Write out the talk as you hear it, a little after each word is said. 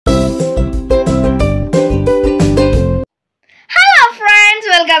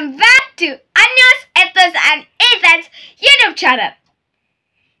Annoos, Ethoos and Ethan's YouTube channel.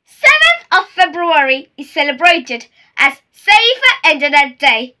 7th of February is celebrated as Safer Internet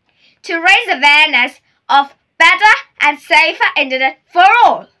Day to raise awareness of better and safer internet for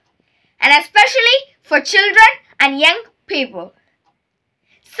all, and especially for children and young people.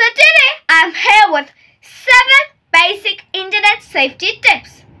 So today I am here with 7 basic internet safety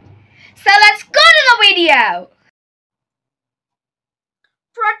tips. So let's go to the video.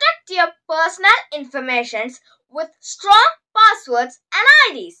 Protect your personal information with strong passwords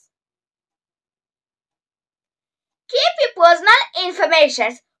and IDs. Keep your personal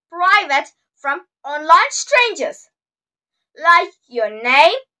information private from online strangers, like your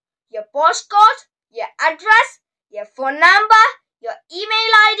name, your postcode, your address, your phone number, your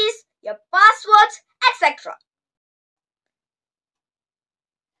email IDs, your passwords, etc.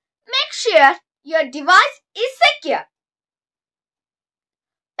 Make sure your device is secure.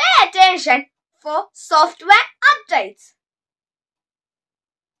 Pay attention for software updates.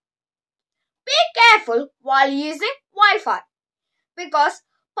 Be careful while using Wi-Fi because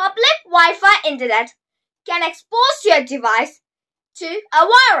public Wi-Fi internet can expose your device to a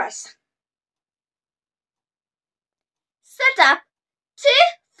virus. Set up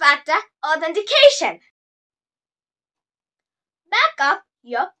two-factor authentication. Back up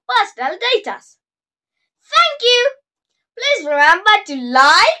your personal data. Thank you. Please remember to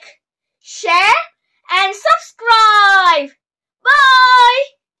like, share and subscribe. Bye.